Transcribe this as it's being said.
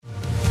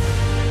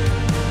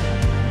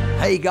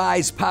Hey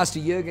guys, Pastor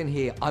Jurgen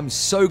here. I'm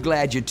so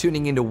glad you're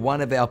tuning into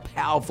one of our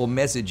powerful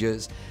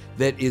messages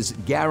that is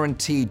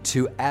guaranteed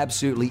to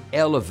absolutely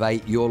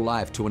elevate your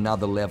life to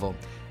another level.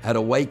 At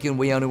Awaken,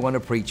 we only want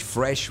to preach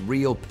fresh,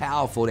 real,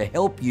 powerful to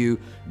help you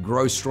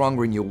grow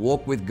stronger in your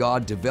walk with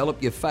God,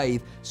 develop your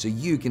faith so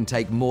you can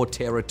take more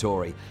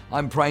territory.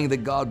 I'm praying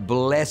that God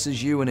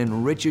blesses you and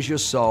enriches your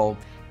soul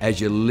as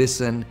you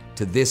listen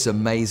to this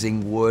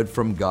amazing word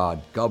from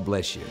God. God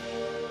bless you.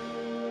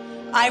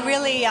 I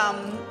really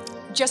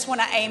just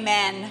want to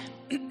amen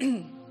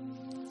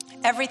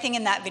everything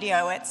in that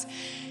video.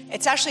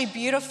 It's actually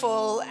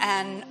beautiful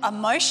and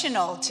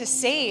emotional to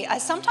see.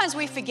 Sometimes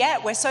we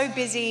forget, we're so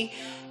busy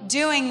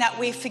doing that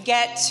we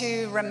forget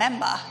to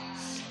remember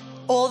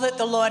all that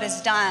the Lord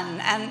has done.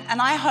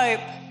 And I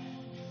hope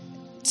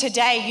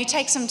today you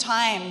take some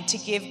time to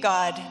give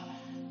God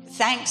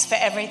thanks for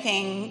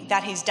everything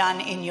that He's done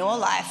in your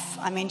life.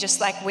 I mean,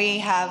 just like we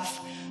have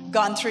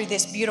gone through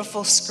this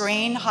beautiful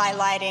screen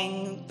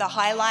highlighting the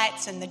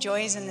highlights and the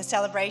joys and the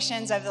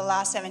celebrations over the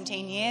last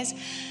 17 years.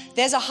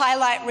 There's a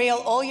highlight reel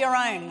all your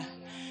own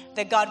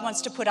that God wants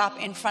to put up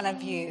in front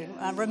of you.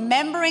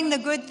 Remembering the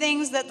good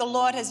things that the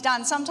Lord has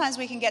done. Sometimes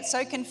we can get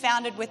so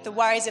confounded with the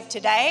worries of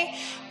today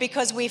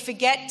because we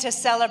forget to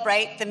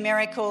celebrate the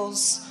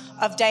miracles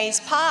of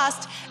days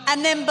past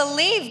and then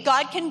believe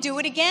God can do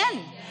it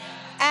again.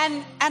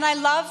 And I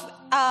love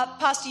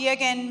Pastor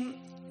Jurgen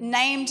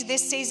named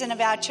this season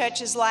of our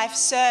church's life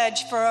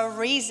Surge for a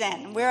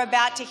reason. We're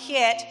about to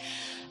hit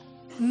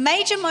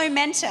major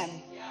momentum.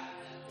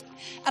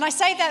 And I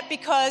say that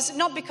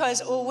not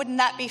because, oh, wouldn't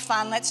that be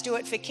fun? Let's do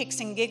it for kicks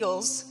and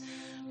giggles.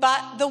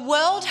 But the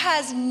world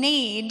has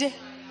need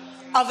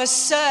of a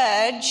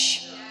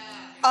surge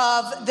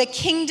of the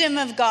kingdom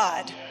of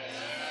God.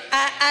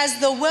 As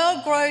the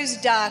world grows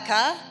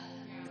darker,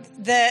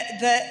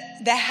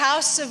 the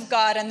house of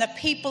God and the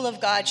people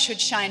of God should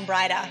shine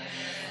brighter.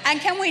 And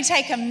can we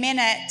take a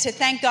minute to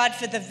thank God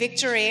for the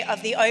victory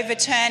of the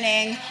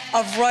overturning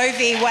of Roe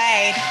v.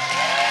 Wade?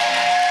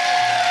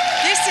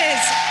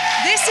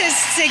 This is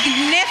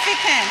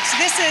significant.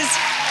 This is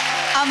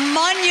a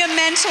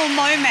monumental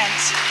moment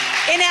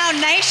in our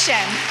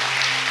nation.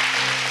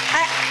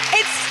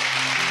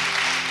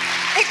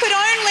 It could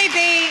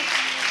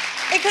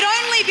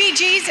only be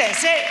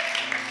Jesus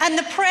and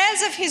the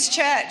prayers of His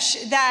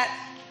church that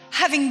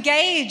have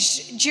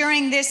engaged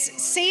during this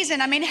season.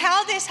 I mean,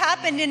 how this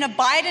happened in a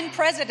Biden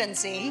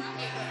presidency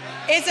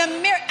is a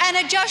miracle, and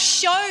it just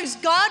shows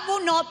God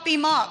will not be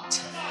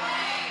mocked.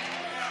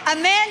 A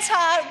man's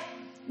heart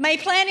may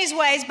plan his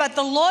ways, but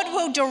the Lord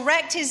will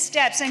direct his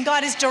steps, and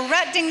God is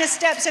directing the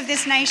steps of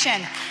this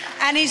nation,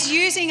 and He's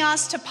using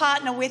us to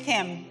partner with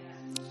Him.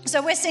 So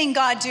we're seeing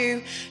God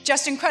do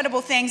just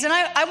incredible things. And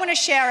I want to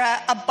share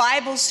a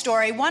Bible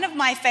story, one of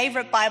my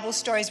favorite Bible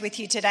stories with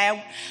you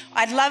today.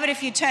 I'd love it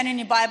if you turn in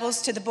your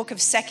Bibles to the book of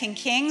 2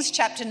 Kings,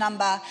 chapter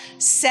number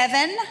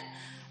 7.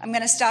 I'm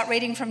going to start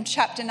reading from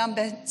chapter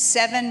number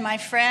 7, my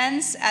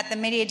friends, at the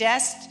media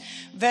desk,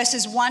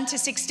 verses 1 to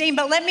 16.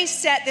 But let me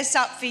set this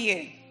up for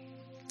you.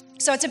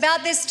 So it's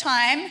about this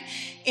time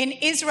in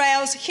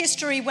Israel's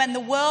history when the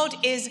world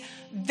is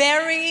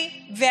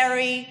very,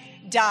 very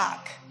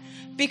dark,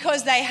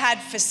 because they had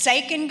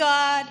forsaken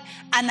God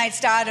and they'd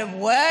started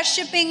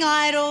worshiping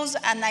idols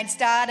and they'd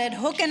started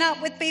hooking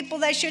up with people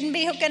they shouldn't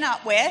be hooking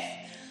up with.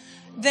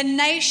 The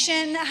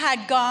nation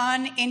had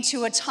gone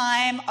into a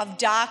time of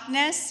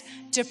darkness,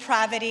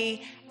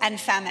 depravity, and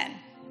famine.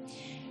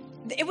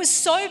 It was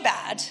so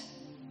bad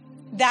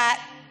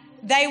that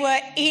they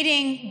were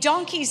eating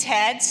donkeys'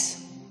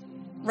 heads,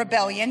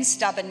 rebellion,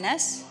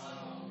 stubbornness,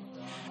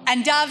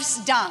 and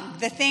dove's dung,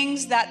 the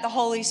things that the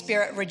Holy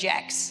Spirit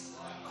rejects.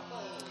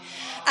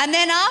 And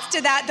then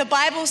after that, the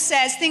Bible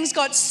says things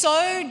got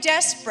so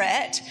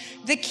desperate,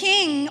 the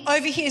king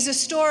overhears a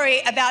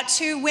story about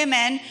two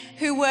women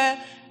who were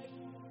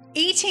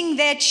eating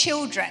their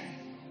children.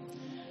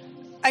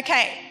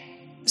 Okay,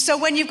 so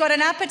when you've got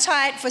an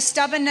appetite for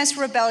stubbornness,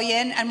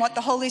 rebellion, and what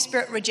the Holy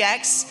Spirit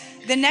rejects,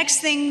 the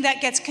next thing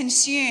that gets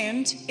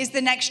consumed is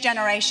the next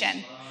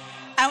generation.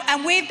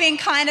 And we've been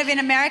kind of in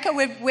America,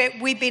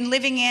 we've been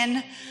living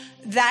in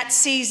that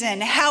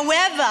season.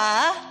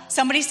 However,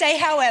 somebody say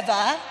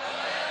however.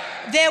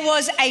 There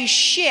was a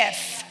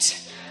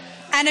shift.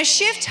 And a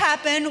shift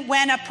happened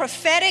when a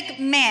prophetic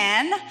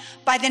man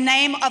by the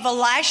name of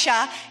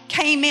Elisha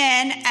came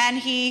in, and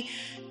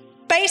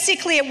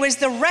it was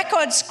the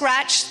record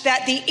scratch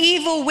that the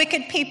evil,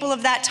 wicked people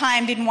of that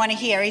time didn't want to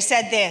hear. He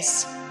said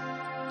this: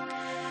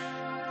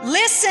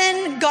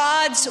 listen,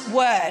 God's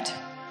word.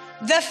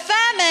 The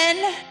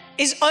famine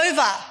is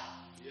over.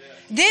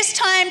 This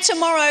time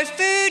tomorrow,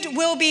 food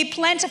will be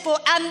plentiful.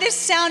 And this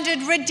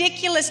sounded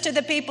ridiculous to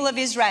the people of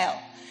Israel.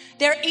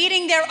 They're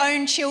eating their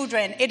own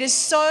children. It is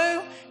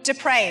so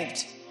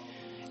depraved.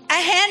 A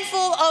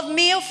handful of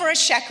meal for a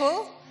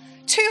shekel,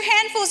 2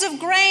 handfuls of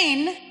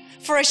grain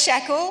for a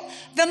shekel.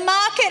 The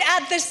market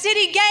at the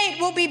city gate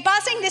will be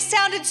buzzing. This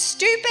sounded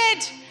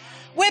stupid.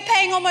 We're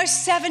paying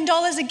almost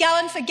 $7 a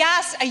gallon for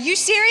gas. Are you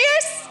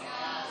serious?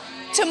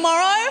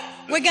 Tomorrow,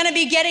 we're going to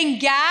be getting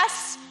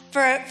gas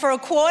for a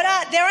quarter.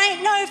 There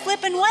ain't no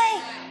flipping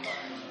way.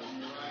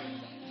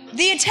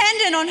 The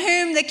attendant on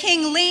whom the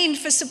king leaned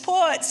for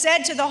support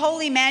said to the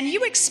holy man,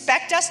 "You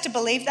expect us to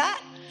believe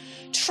that?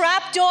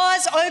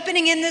 Trapdoors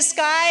opening in the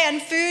sky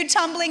and food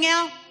tumbling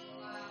out?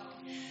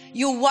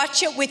 You'll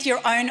watch it with your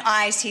own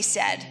eyes," he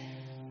said.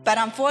 "But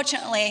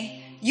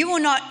unfortunately, you will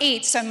not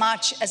eat so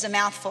much as a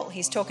mouthful."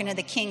 He's talking to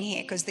the king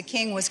here because the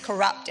king was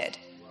corrupted.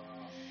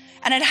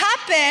 And it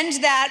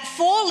happened that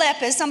 4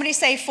 lepers, somebody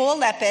say 4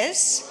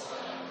 lepers,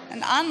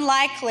 an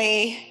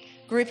unlikely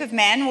group of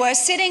men, were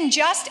sitting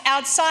just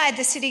outside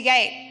the city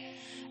gate.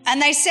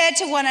 And they said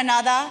to one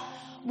another,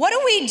 "What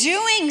are we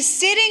doing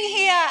sitting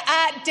here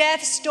at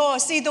death's door?"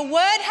 See, the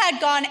word had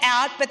gone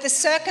out, but the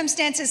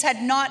circumstances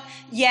had not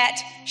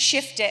yet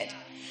shifted.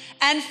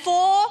 And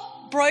 4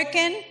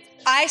 broken,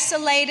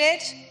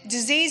 isolated,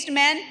 diseased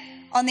men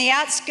on the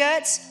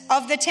outskirts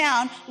of the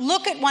town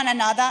look at one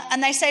another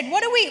and they said,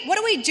 what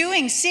are we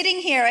doing sitting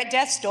here at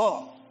death's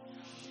door?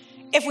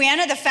 If we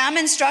enter the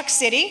famine-struck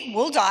city,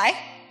 we'll die.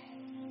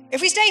 If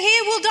we stay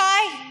here, we'll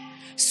die.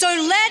 So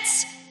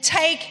let's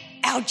take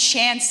our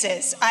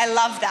chances. I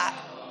love that.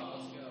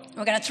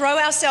 We're going to throw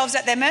ourselves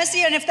at their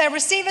mercy, and if they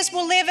receive us,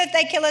 we'll live. If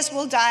they kill us,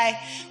 we'll die.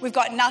 We've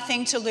got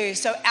nothing to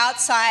lose. So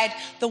outside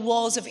the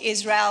walls of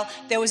Israel,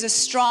 there was a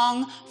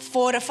strong,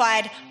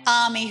 fortified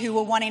army who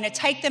were wanting to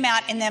take them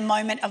out in their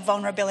moment of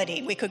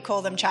vulnerability. We could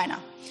call them China.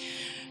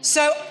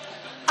 So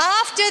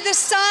after the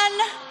sun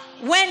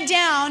went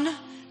down,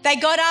 they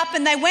got up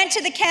and they went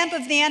to the camp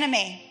of the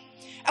enemy.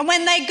 And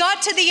when they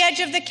got to the edge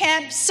of the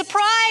camp,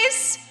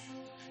 surprise,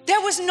 there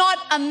was not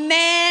a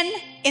man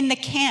in the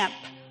camp.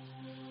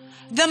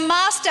 The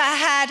master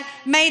had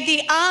made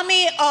the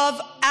army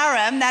of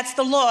Aram, that's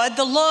the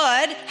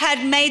Lord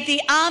had made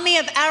the army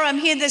of Aram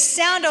hear the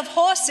sound of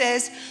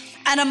horses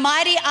and a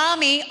mighty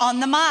army on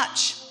the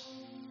march.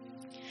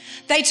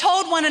 They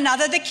told one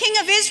another, "The king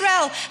of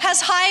Israel has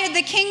hired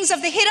the kings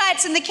of the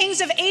Hittites and the kings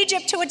of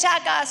Egypt to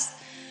attack us."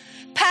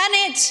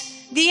 Panicked,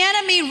 the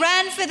enemy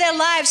ran for their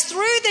lives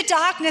through the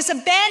darkness,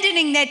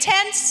 abandoning their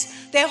tents,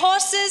 their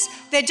horses,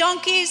 their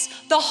donkeys,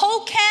 the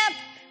whole camp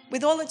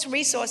with all its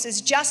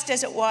resources just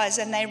as it was,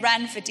 and they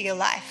ran for dear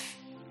life.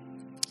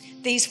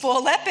 These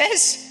 4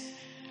 lepers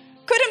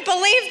couldn't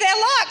believe their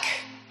luck.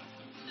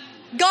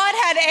 God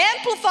had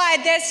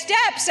amplified their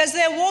steps as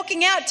they're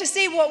walking out to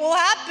see what will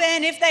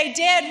happen if they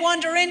dared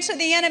wander into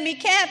the enemy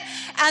camp,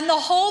 and the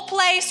whole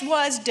place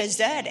was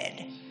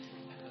deserted.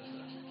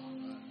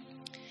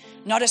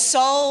 Not a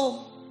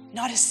soul,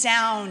 not a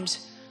sound.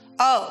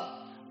 Oh,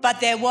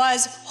 but there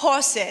was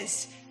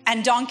horses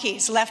and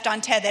donkeys left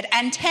untethered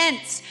and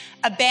tents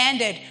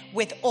abandoned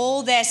with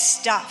all their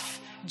stuff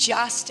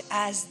just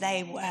as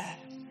they were.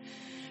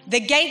 The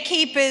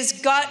gatekeepers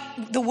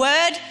got the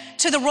word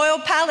to the royal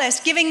palace,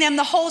 giving them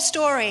the whole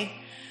story.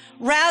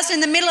 Roused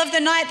in the middle of the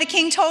night, the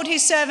king told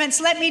his servants,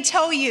 "Let me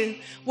tell you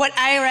what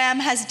Aram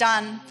has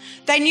done."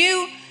 They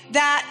knew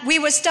that we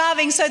were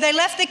starving, so they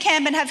left the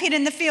camp and have hid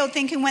in the field,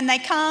 thinking when they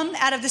come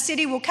out of the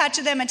city, we'll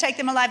capture them and take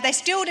them alive. They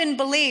still didn't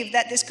believe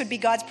that this could be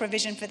God's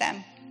provision for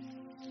them.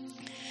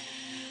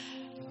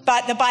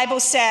 But the Bible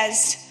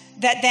says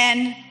that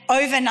then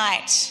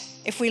overnight,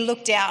 if we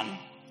look down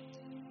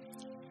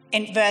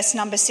in verse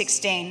number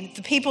 16,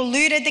 the people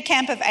looted the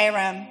camp of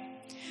Aram.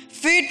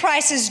 Food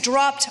prices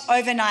dropped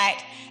overnight.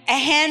 A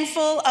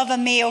handful of a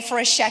meal for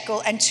a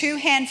shekel and 2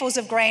 handfuls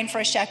of grain for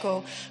a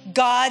shekel.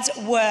 God's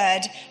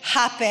word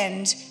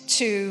happened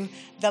to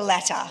the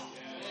letter.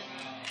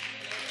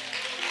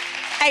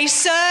 A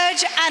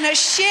surge and a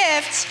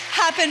shift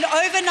happened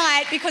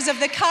overnight because of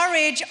the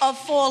courage of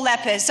 4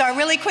 lepers. So I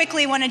really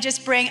quickly want to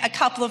just bring a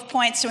couple of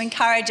points to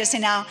encourage us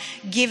in our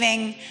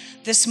giving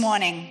this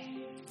morning.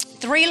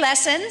 3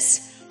 lessons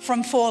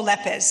from 4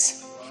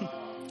 lepers.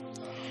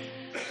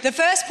 The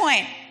first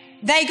point,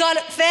 they got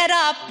fed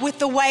up with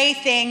the way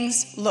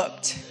things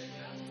looked.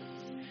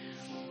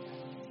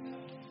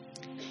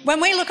 When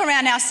we look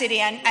around our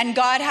city, and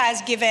God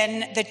has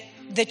given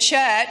the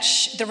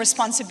church the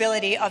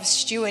responsibility of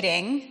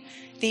stewarding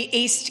the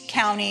East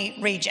County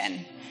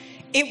region.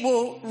 It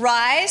will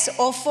rise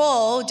or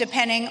fall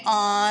depending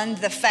on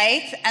the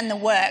faith and the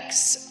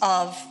works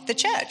of the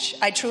church.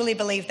 I truly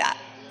believe that.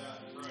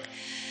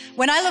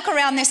 When I look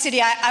around this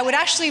city, I would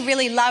actually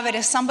really love it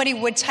if somebody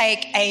would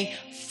take a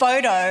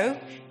photo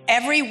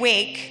every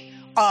week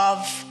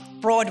of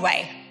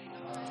Broadway.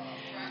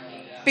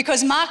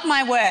 Because mark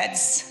my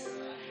words,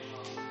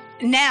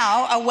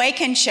 now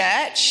Awaken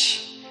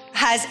Church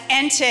has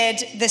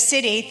entered the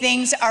city.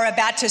 Things are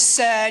about to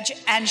surge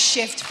and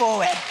shift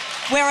forward.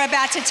 We're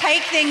about to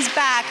take things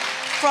back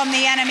from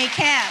the enemy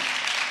camp.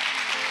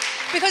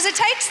 Because it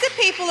takes the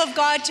people of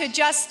God to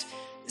just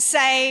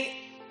say,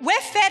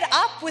 we're fed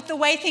up with the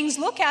way things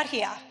look out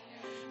here.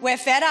 We're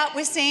fed up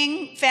with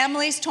seeing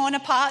families torn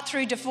apart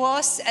through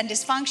divorce and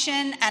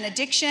dysfunction and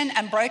addiction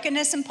and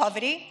brokenness and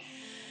poverty.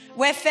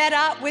 We're fed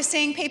up with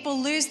seeing people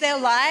lose their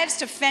lives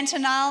to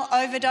fentanyl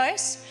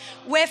overdose.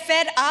 We're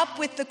fed up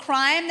with the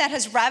crime that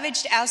has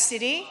ravaged our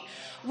city.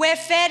 We're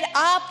fed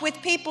up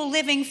with people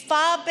living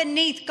far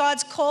beneath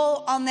God's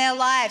call on their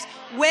lives.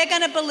 We're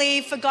going to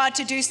believe for God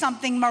to do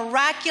something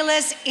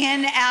miraculous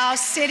in our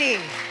city.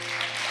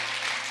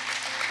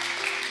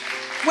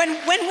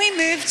 When we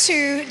moved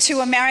to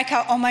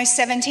America almost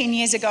 17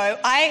 years ago,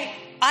 I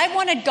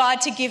wanted God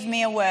to give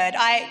me a word.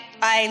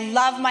 I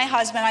love my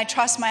husband. I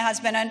trust my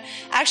husband. And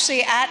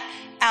actually at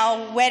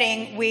our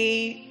wedding,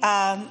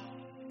 I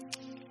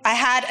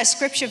had a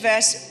scripture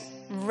verse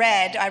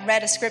read. I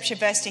read a scripture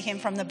verse to him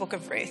from the book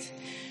of Ruth.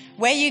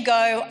 Where you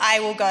go, I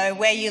will go.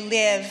 Where you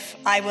live,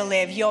 I will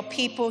live. Your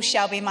people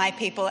shall be my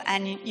people,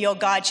 and your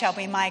God shall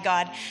be my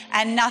God.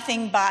 And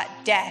nothing but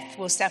death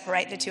will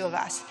separate the two of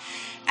us.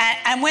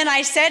 And when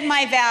I said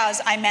my vows,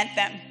 I meant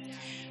them.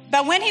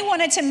 But when he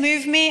wanted to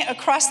move me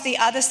across the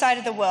other side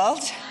of the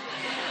world,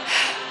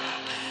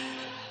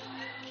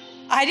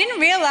 I didn't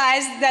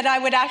realize that I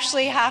would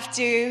actually have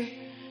to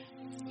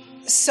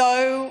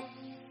so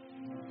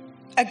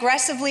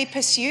aggressively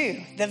pursue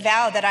the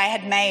vow that I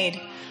had made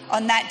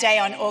on that day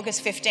on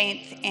August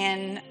 15th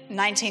in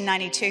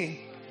 1992.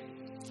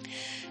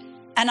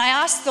 And I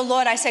asked the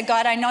Lord, I said,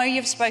 God, I know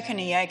you've spoken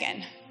to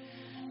Jürgen,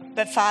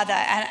 but Father,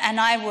 and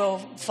I will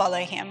follow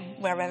him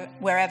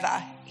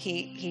wherever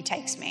he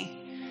takes me.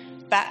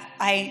 But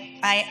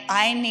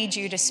I need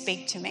you to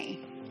speak to me.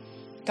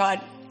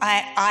 God,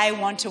 I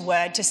want a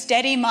word to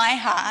steady my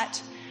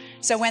heart,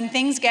 so when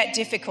things get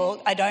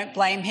difficult, I don't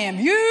blame him.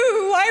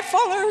 I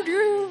followed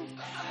you.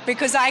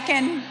 Because I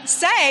can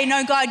say,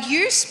 no, God,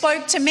 you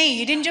spoke to me.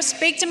 You didn't just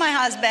speak to my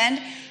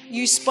husband,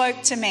 you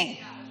spoke to me.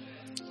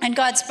 And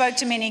God spoke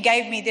to me and he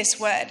gave me this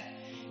word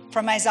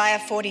from Isaiah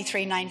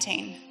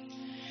 43:19.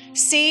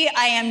 See,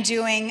 I am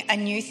doing a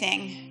new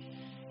thing.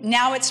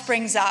 Now it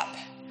springs up.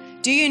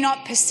 Do you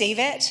not perceive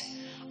it?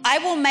 I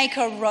will make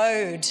a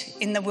road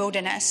in the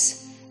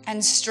wilderness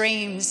and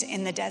streams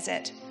in the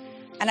desert.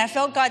 And I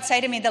felt God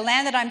say to me, the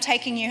land that I'm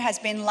taking you has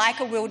been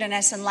like a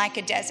wilderness and like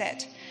a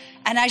desert.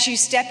 And as you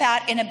step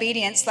out in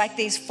obedience, like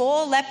these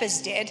 4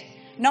 lepers did,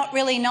 not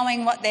really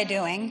knowing what they're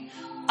doing,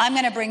 I'm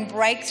going to bring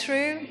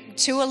breakthrough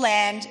to a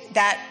land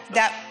that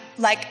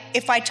like,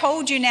 if I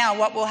told you now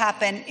what will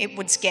happen, it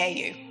would scare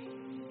you.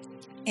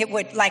 It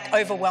would like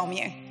overwhelm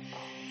you.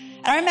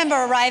 And I remember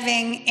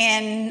arriving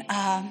in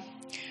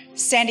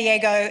San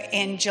Diego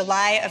in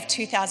July of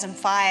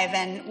 2005,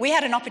 and we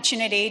had an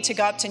opportunity to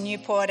go up to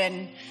Newport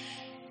and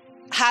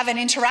have an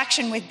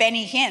interaction with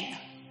Benny Hinn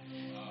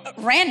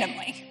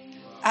randomly.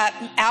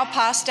 Our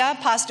pastor,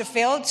 Pastor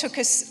Phil, took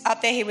us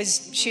up there. He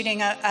was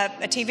shooting a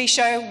TV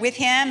show with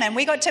him, and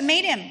we got to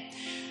meet him.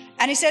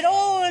 And he said,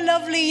 oh,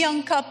 lovely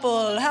young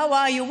couple, how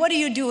are you? What are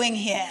you doing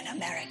here in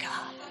America?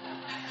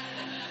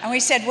 And we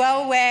said,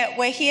 well,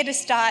 we're here to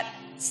start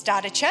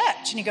a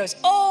church. And he goes,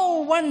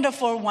 oh,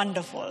 wonderful,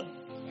 wonderful.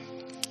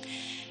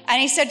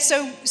 And he said,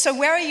 so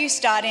where are you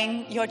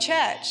starting your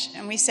church?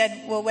 And we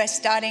said, well, we're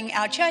starting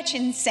our church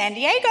in San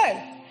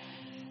Diego.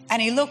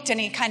 And he looked and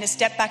he kind of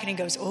stepped back and he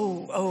goes,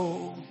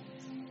 oh,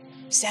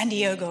 San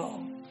Diego,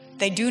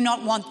 they do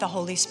not want the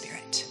Holy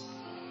Spirit.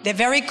 They're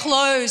very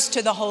close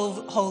to the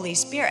Holy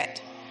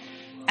Spirit.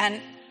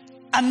 And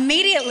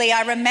immediately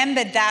I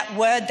remembered that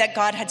word that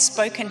God had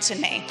spoken to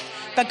me.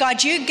 But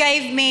God, you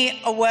gave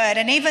me a word.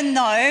 And even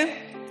though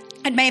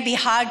it may be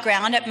hard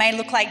ground, it may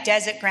look like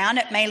desert ground,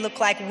 it may look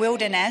like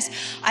wilderness,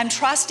 I'm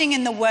trusting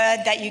in the word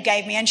that you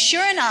gave me. And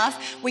sure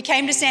enough, we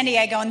came to San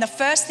Diego, and the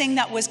first thing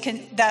that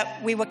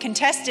we were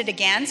contested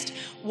against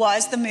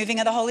was the moving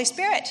of the Holy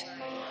Spirit.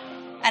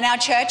 And our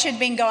church had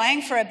been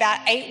going for about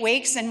 8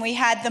 weeks, and we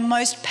had the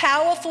most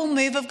powerful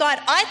move of God.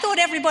 I thought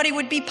everybody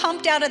would be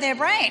pumped out of their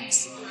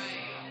brains.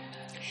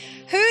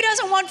 Who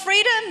doesn't want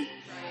freedom?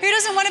 Who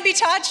doesn't want to be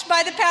touched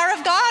by the power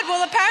of God?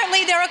 Well,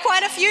 apparently there are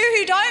quite a few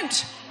who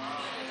don't.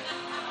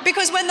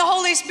 Because when the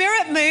Holy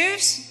Spirit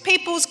moves,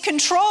 people's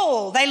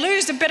control, they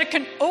lose a bit of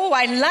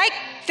I like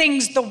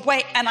things the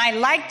way, and I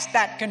liked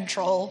that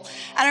control.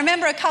 And I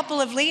remember a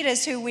couple of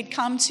leaders who we'd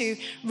come to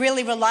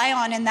really rely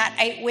on in that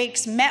 8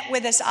 weeks met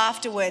with us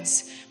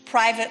afterwards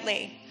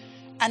privately.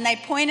 And they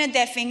pointed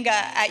their finger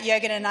at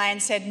Jürgen and I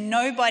and said,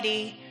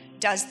 nobody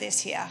does this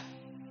here.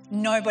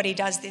 Nobody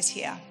does this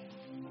here.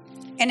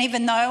 And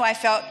even though I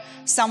felt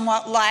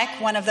somewhat like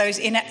one of those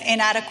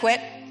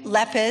inadequate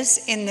lepers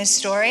in this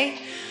story,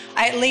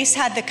 I at least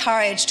had the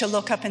courage to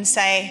look up and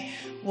say,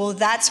 well,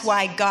 that's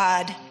why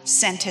God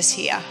sent us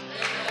here.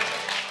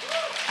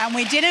 And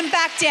we didn't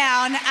back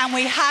down, and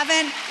we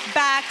haven't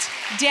backed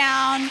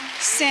down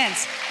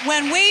since.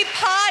 When we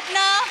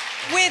partner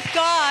with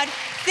God,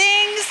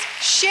 things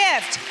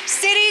shift.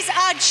 Cities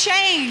are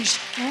changed.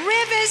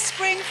 Rivers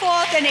spring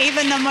forth in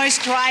even the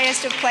most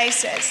driest of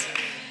places.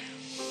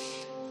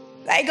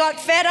 They got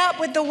fed up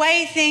with the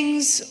way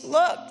things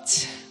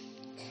looked.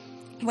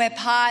 We're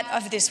part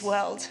of this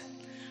world.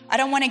 I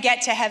don't want to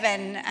get to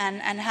heaven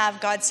and have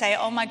God say,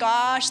 oh my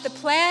gosh, the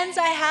plans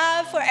I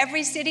have for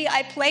every city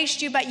I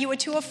placed you, but you were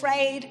too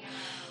afraid,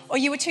 or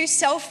you were too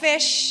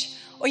selfish,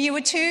 or you were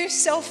too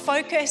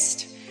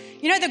self-focused.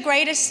 You know, the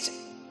greatest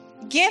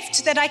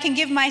gift that I can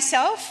give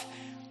myself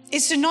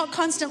is to not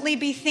constantly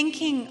be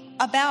thinking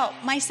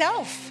about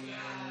myself.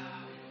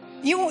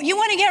 You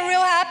want to get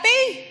real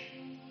happy?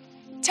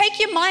 Take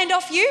your mind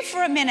off you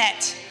for a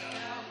minute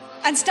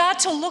and start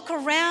to look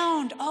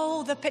around.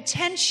 Oh, the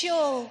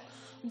potential.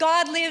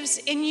 God lives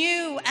in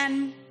you.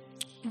 And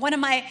one of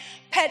my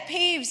pet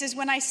peeves is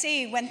when I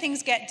see when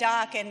things get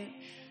dark and,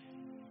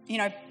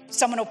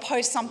 someone will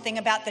post something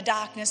about the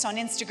darkness on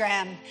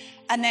Instagram,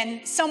 and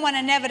then someone,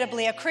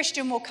 inevitably, a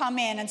Christian, will come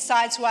in and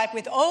sideswipe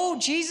with, "Oh,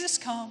 Jesus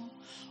come.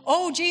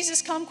 Oh,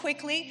 Jesus come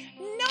quickly."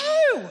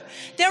 No,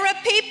 there are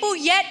people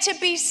yet to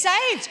be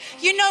saved.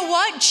 You know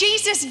what?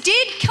 Jesus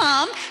did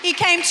come. He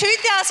came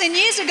 2,000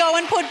 years ago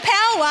and put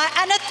power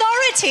and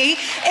authority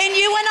in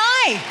you and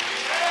I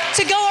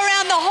to go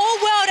around the whole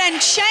world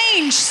and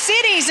change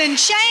cities and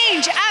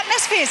change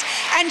atmospheres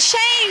and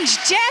change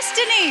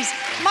destinies.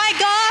 My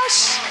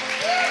gosh,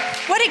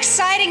 what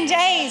exciting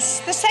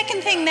days. The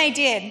second thing they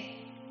did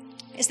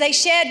is they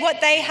shared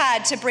what they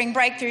had to bring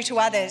breakthrough to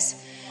others.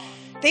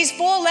 These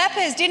 4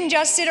 lepers didn't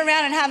just sit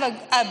around and have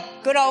a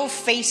good old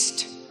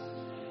feast.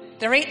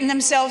 They're eating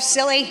themselves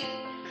silly.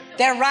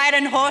 They're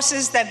riding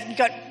horses. They've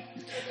got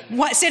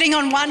sitting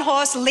on one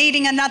horse,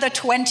 leading another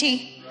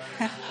 20.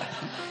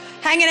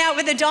 Hanging out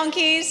with the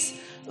donkeys,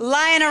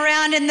 lying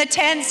around in the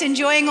tents,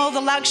 enjoying all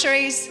the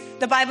luxuries.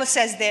 The Bible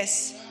says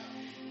this.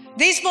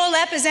 These 4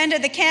 lepers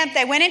entered the camp.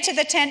 They went into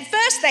the tent.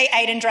 First, they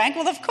ate and drank.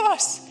 Well, of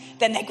course.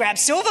 Then they grabbed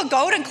silver,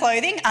 gold, and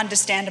clothing.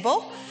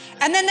 Understandable.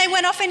 And then they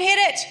went off and hid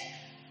it.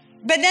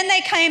 But then they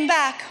came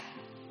back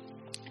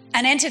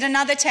and entered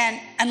another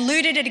tent and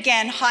looted it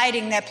again,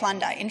 hiding their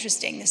plunder.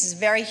 Interesting. This is a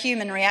very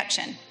human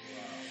reaction.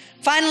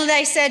 Finally,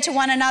 they said to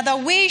one another,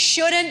 "We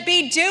shouldn't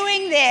be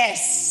doing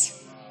this.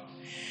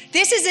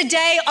 This is a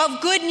day of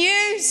good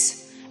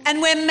news,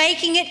 and we're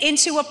making it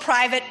into a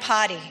private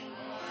party.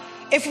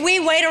 If we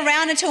wait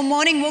around until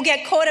morning, we'll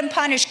get caught and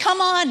punished.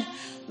 Come on,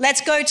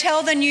 let's go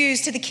tell the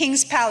news to the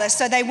king's palace."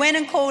 So they went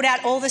and called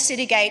out all the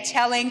city gate,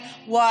 telling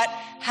what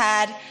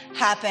had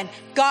happened.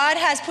 God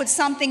has put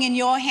something in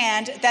your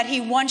hand that he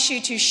wants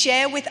you to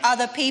share with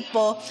other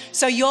people,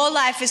 so your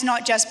life is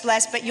not just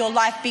blessed, but your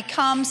life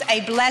becomes a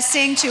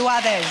blessing to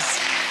others.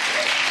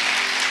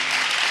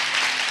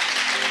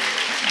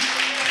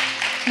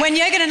 When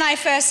Jürgen and I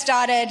first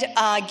started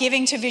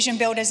giving to Vision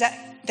Builders at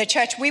the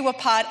church we were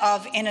part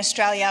of in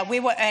Australia, we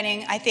were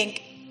earning, I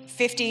think,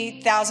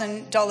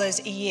 $50,000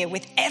 a year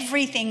with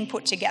everything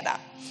put together.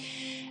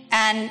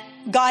 And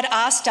God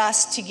asked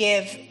us to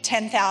give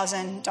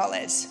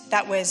 $10,000.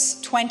 That was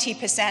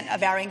 20%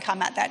 of our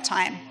income at that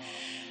time.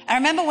 I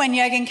remember when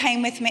Jürgen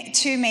came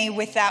to me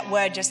with that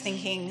word, just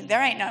thinking,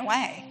 there ain't no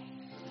way.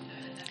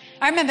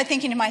 I remember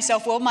thinking to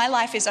myself, well, my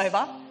life is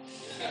over.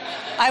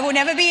 I will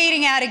never be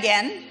eating out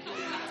again.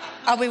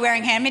 I'll be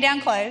wearing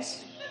hand-me-down clothes.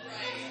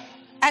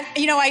 And,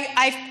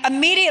 I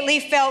immediately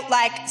felt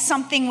like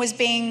something was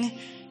being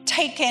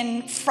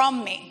taken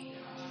from me.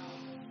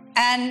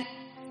 And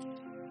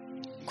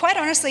quite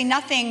honestly,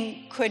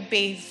 nothing could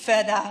be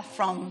further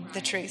from the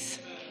truth.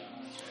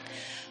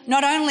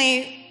 Not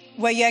only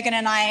were Jürgen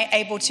and I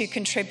able to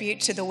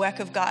contribute to the work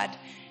of God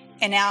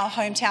in our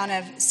hometown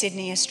of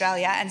Sydney,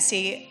 Australia, and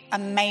see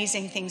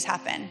amazing things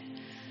happen,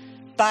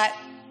 but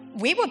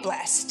we were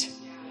blessed.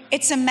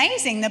 It's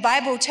amazing. The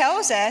Bible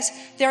tells us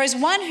there is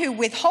one who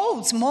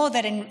withholds more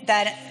than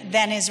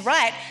is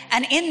right,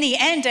 and in the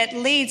end it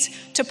leads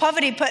to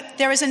poverty. But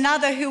there is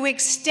another who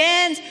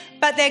extends,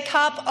 but their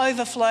cup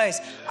overflows.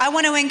 I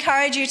want to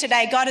encourage you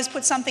today. God has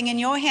put something in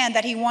your hand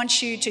that he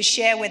wants you to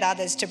share with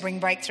others to bring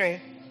breakthrough.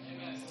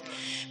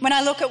 When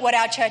I look at what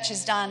our church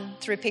has done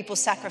through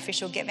people's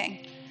sacrificial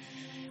giving,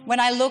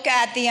 when I look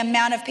at the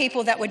amount of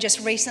people that were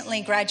just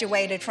recently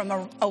graduated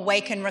from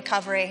Awaken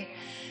Recovery,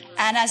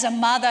 and as a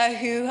mother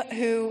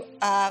who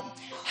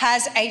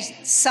has a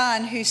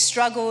son who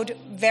struggled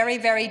very,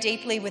 very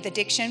deeply with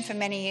addiction for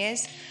many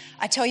years,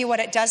 I tell you what,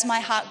 it does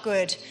my heart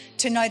good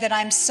to know that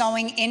I'm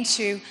sowing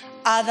into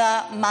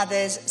other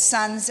mothers,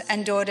 sons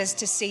and daughters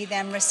to see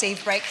them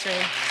receive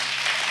breakthrough.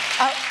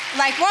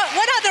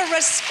 What other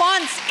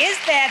response is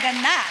there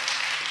than that?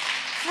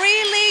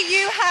 Freely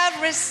you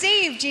have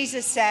received,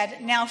 Jesus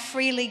said, now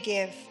freely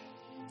give.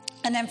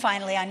 And then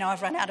finally, I know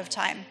I've run out of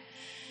time.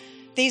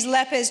 These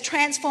lepers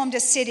transformed a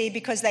city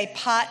because they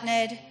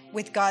partnered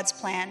with God's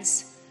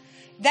plans.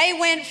 They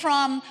went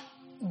from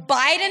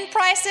Biden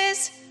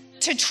prices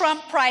to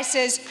Trump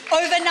prices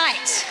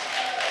overnight.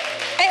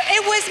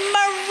 It was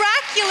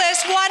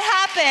miraculous what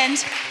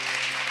happened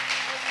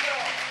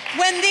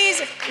when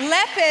these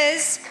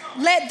lepers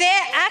let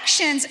their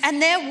actions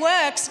and their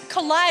works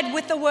collide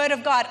with the word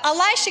of God.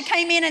 Elisha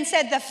came in and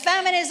said, the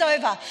famine is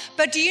over.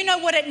 But do you know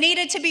what it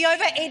needed to be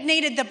over? It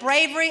needed the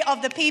bravery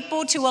of the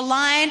people to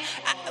align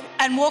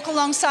and walk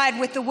alongside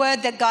with the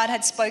word that God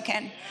had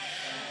spoken.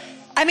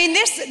 I mean,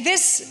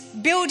 this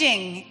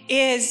building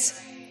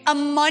is a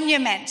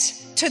monument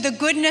to the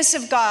goodness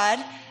of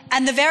God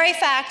and the very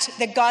fact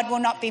that God will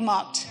not be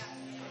mocked.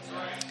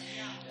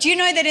 Do you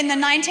know that in the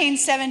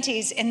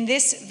 1970s, in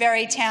this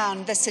very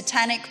town, the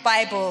Satanic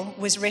Bible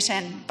was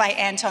written by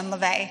Anton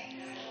LaVey?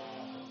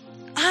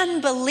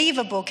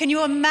 Unbelievable. Can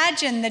you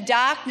imagine the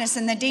darkness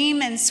and the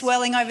demons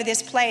swirling over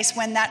this place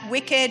when that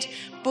wicked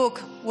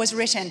book was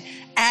written?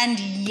 And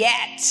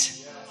yet,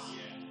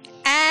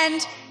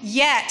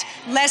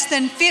 less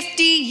than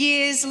 50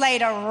 years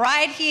later,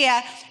 right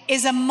here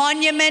is a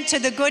monument to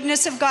the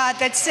goodness of God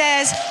that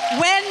says,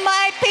 when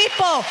my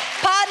people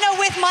partner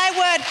with my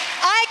word,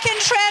 I can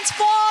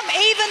transform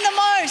even the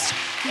most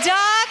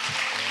dark,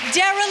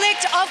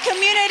 derelict of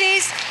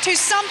communities to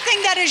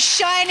something that is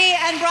shiny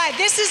and bright.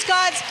 This is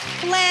God's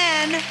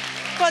plan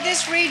for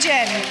this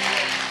region.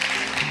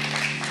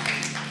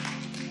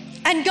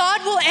 And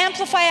God will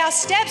amplify our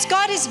steps.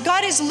 God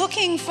is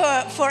looking for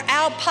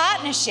our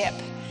partnership.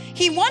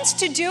 He wants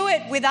to do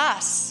it with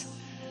us.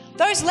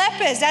 Those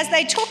lepers, as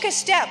they took a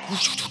step,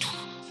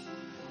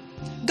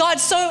 God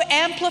so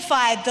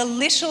amplified the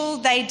little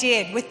they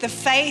did with the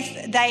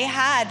faith they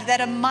had that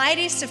a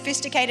mighty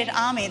sophisticated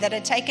army that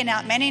had taken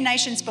out many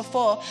nations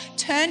before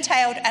turned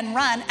tailed and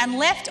run and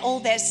left all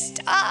their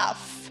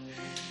stuff.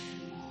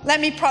 Let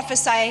me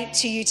prophesy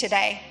to you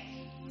today.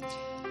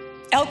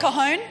 El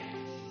Cajon,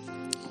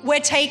 we're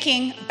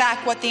taking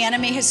back what the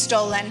enemy has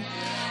stolen.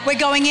 We're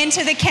going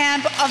into the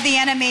camp of the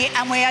enemy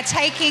and we are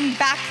taking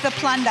back the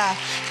plunder.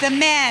 The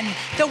men,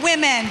 the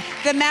women,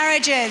 the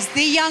marriages,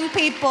 the young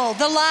people,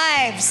 the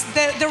lives,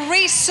 the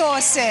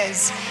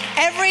resources,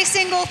 every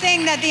single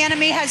thing that the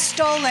enemy has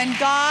stolen,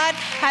 God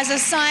has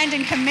assigned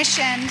and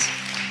commissioned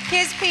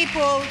his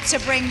people to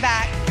bring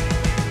back.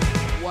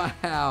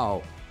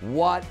 Wow,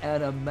 what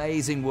an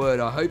amazing word.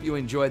 I hope you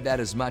enjoyed that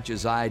as much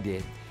as I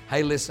did.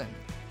 Hey, listen.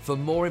 For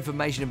more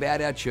information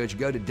about our church,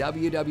 go to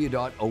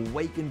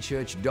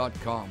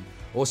www.awakenchurch.com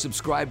or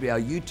subscribe to our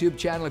YouTube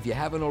channel if you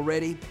haven't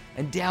already,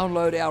 and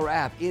download our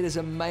app. It is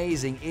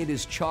amazing. It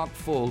is chock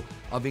full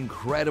of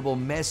incredible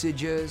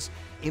messages,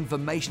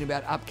 information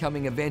about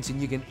upcoming events,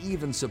 and you can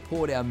even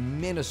support our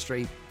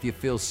ministry if you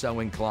feel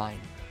so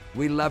inclined.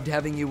 We loved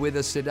having you with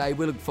us today.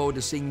 We look forward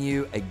to seeing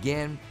you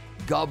again.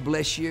 God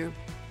bless you.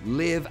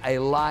 Live a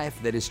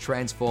life that is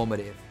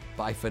transformative.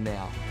 Bye for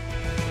now.